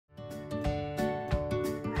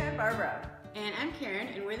Barbara. And I'm Karen,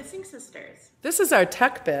 and we're the Sing Sisters. This is our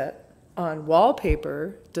tech bit on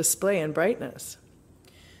wallpaper, display, and brightness.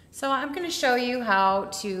 So I'm going to show you how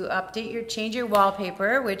to change your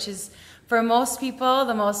wallpaper, which is, for most people,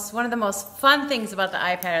 one of the most fun things about the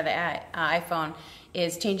iPad or the iPhone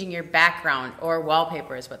is changing your background, or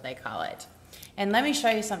wallpaper is what they call it. And let me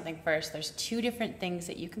show you something first. There's two different things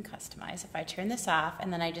that you can customize. If I turn this off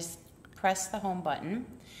and then I just press the home button,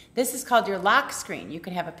 this is called your lock screen. You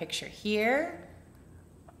can have a picture here,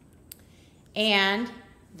 and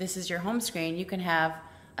this is your home screen. You can have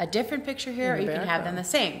a different picture here, or you can have them the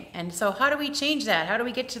same. And so how do we change that? How do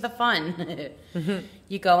we get to the fun?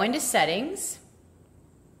 You go into settings,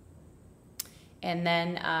 and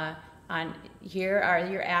then on here are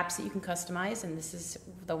your apps that you can customize, and this is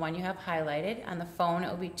the one you have highlighted. On the phone, it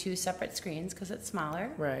will be two separate screens because it's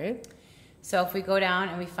smaller. Right. So if we go down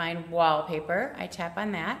and we find wallpaper, I tap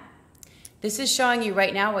on that. This is showing you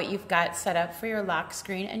right now what you've got set up for your lock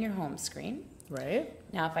screen and your home screen. Right.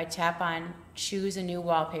 Now if I tap on choose a new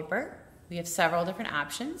wallpaper, we have several different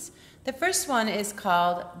options. The first one is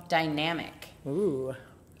called dynamic. Ooh.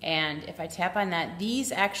 And if I tap on that,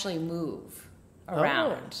 these actually move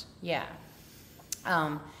around. Oh.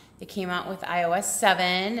 Yeah. They came out with iOS 7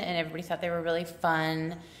 and everybody thought they were really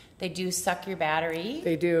fun. They do suck your battery.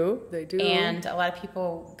 They do. They do. And a lot of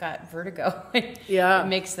people got vertigo. Yeah. It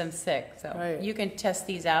makes them sick. So right. You can test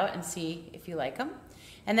these out and see if you like them.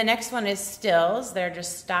 And the next one is stills. They're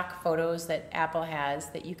just stock photos that Apple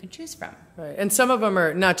has that you can choose from. Right. And some of them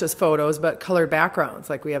are not just photos, but colored backgrounds,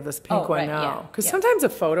 like we have this pink one right, now. Because yeah. sometimes a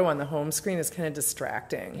photo on the home screen is kind of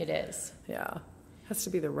distracting. It is. Yeah. Has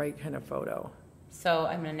to be the right kind of photo. So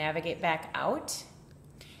I'm going to navigate back out.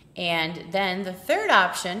 And then the third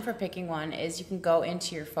option for picking one is you can go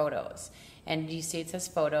into your photos. And you see it says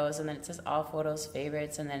photos, and then it says all photos,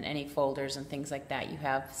 favorites, and then any folders and things like that you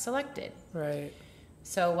have selected. Right.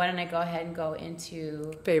 So why don't I go ahead and go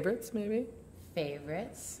into favorites, maybe?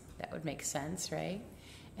 Favorites. That would make sense, right?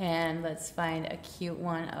 And let's find a cute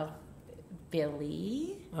one of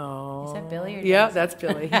Billy. Oh. Is that Billy or Jazzy? Yeah, that's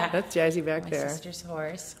Billy. That's Jazzy back there. My sister's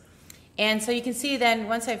horse. And so you can see then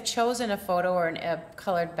once I've chosen a photo or a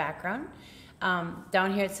colored background,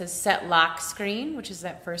 down here it says set lock screen, which is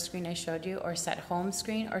that first screen I showed you, or set home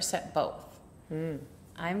screen, or set both.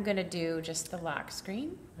 I'm going to do just the lock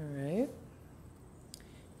screen. All right.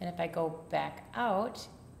 And if I go back out,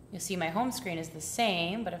 you'll see my home screen is the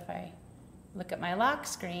same, but if I look at my lock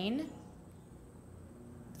screen,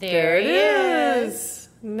 there it is.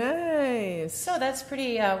 Nice. So that's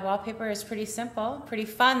pretty, wallpaper is pretty simple, pretty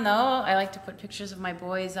fun though. I like to put pictures of my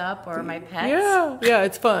boys up or my pets. Yeah,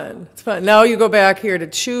 it's fun. It's fun. Now you go back here to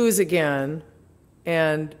choose again,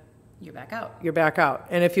 and you're back out. You're back out.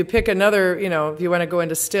 And if you pick another, if you want to go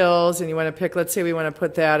into stills and you want to pick, let's say we want to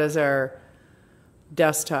put that as our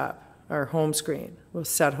desktop, our home screen. We'll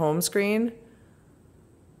set home screen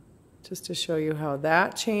just to show you how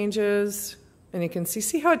that changes. And you can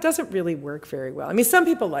see how it doesn't really work very well. I mean, some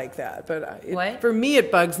people like that, but for me it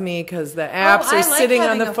bugs me because the apps are sitting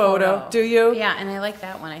on the photo. Do you? Yeah, and I like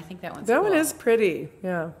that one. I think that one's cool. That one is pretty,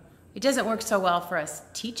 yeah. It doesn't work so well for us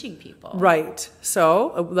teaching people. Right.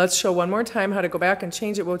 So let's show one more time how to go back and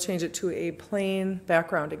change it. We'll change it to a plain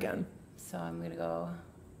background again. So I'm going to go,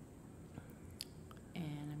 and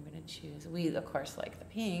I'm going to choose, we of course like the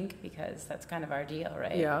pink because that's kind of our deal,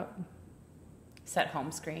 right? Yeah. Set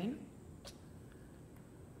home screen.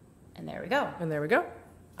 And there we go. And there we go.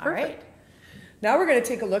 All right. Now we're going to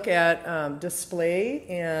take a look at display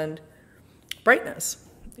and brightness.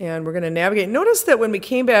 And we're going to navigate. Notice that when we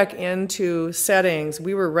came back into settings,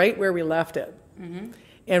 we were right where we left it.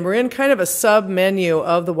 And we're in kind of a sub-menu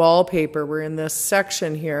of the wallpaper. We're in this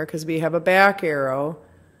section here because we have a back arrow.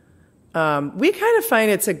 We kind of find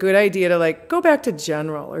it's a good idea to go back to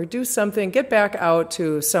general or do something, get back out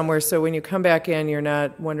to somewhere so when you come back in, you're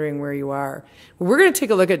not wondering where you are. We're going to take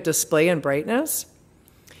a look at display and brightness.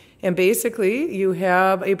 And basically, you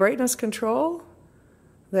have a brightness control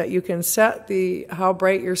that you can set how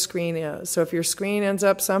bright your screen is. So if your screen ends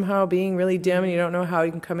up somehow being really dim and you don't know how, you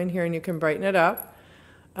can come in here and you can brighten it up.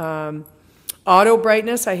 Auto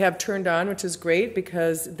brightness I have turned on, which is great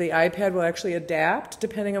because the iPad will actually adapt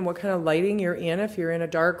depending on what kind of lighting you're in. If you're in a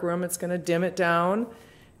dark room, it's going to dim it down.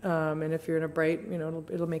 And if you're in a bright,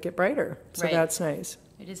 it'll make it brighter. So that's nice.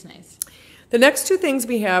 It is nice. The next two things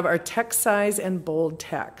we have are text size and bold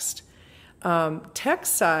text.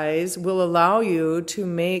 Text size will allow you to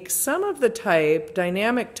make some of the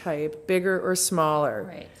dynamic type, bigger or smaller.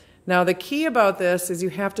 Right. Now the key about this is you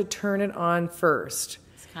have to turn it on first.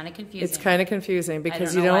 kind of confusing. It's kind of confusing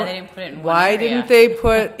because I don't know why they didn't put it in one why area. didn't they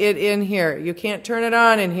put it in here? You can't turn it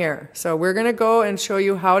on in here. So we're going to go and show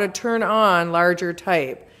you how to turn on larger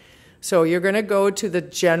type. So you're going to go to the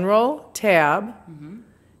General tab,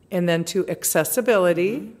 and then to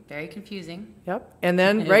Accessibility. Very confusing. Yep. And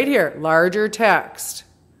then right here, Larger Text.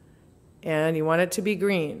 And you want it to be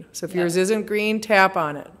green. So if yours isn't green, tap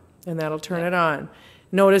on it, and that'll turn it on.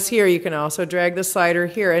 Notice here, you can also drag the slider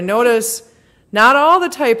here. And notice, not all the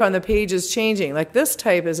type on the page is changing. Like this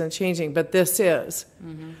type isn't changing, but this is.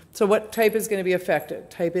 So what type is going to be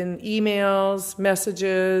affected? Type in emails,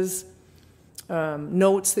 messages,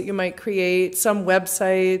 notes that you might create, some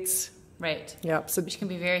websites. Right. Yep. So Which can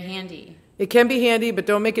be very handy. it can be handy, but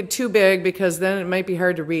don't make it too big because then it might be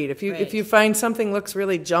hard to read. If you find something looks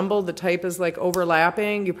really jumbled, the type is like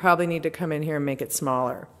overlapping, you probably need to come in here and make it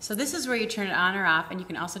smaller. So this is where you turn it on or off, and you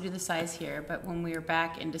can also do the size here. But when we are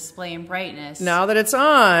back in display and brightness, Now that it's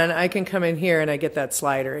on, I can come in here and I get that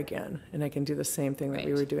slider again, and I can do the same thing that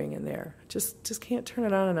we were doing in there. Just can't turn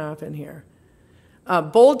it on and off in here.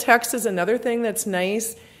 Bold text is another thing that's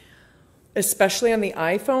nice, especially on the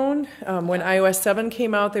iPhone. When iOS 7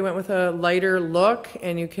 came out, they went with a lighter look,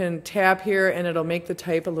 and you can tap here and it'll make the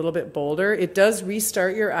type a little bit bolder. It does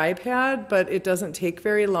restart your iPad, but it doesn't take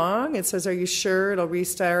very long. It says, are you sure? It'll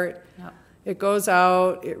restart. Yep. It goes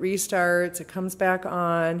out, it restarts, it comes back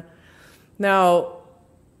on. Now,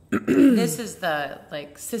 this is the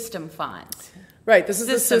system font. right, this is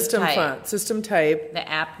the System system type. font, system type. The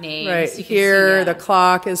app names. Right, you can here see, the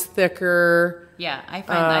clock is thicker. Yeah, I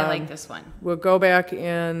find I like this one. We'll go back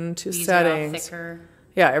into These are all settings. thicker.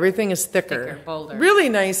 Yeah, everything is thicker. Bolder. Really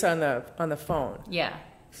nice on the phone. Yeah.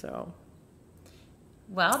 So,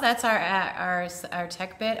 Well, that's our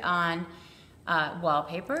tech bit on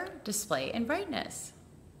wallpaper, display, and brightness.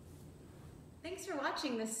 Thanks for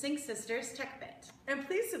watching the Sync Sisters Tech Bit. and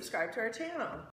please subscribe to our channel.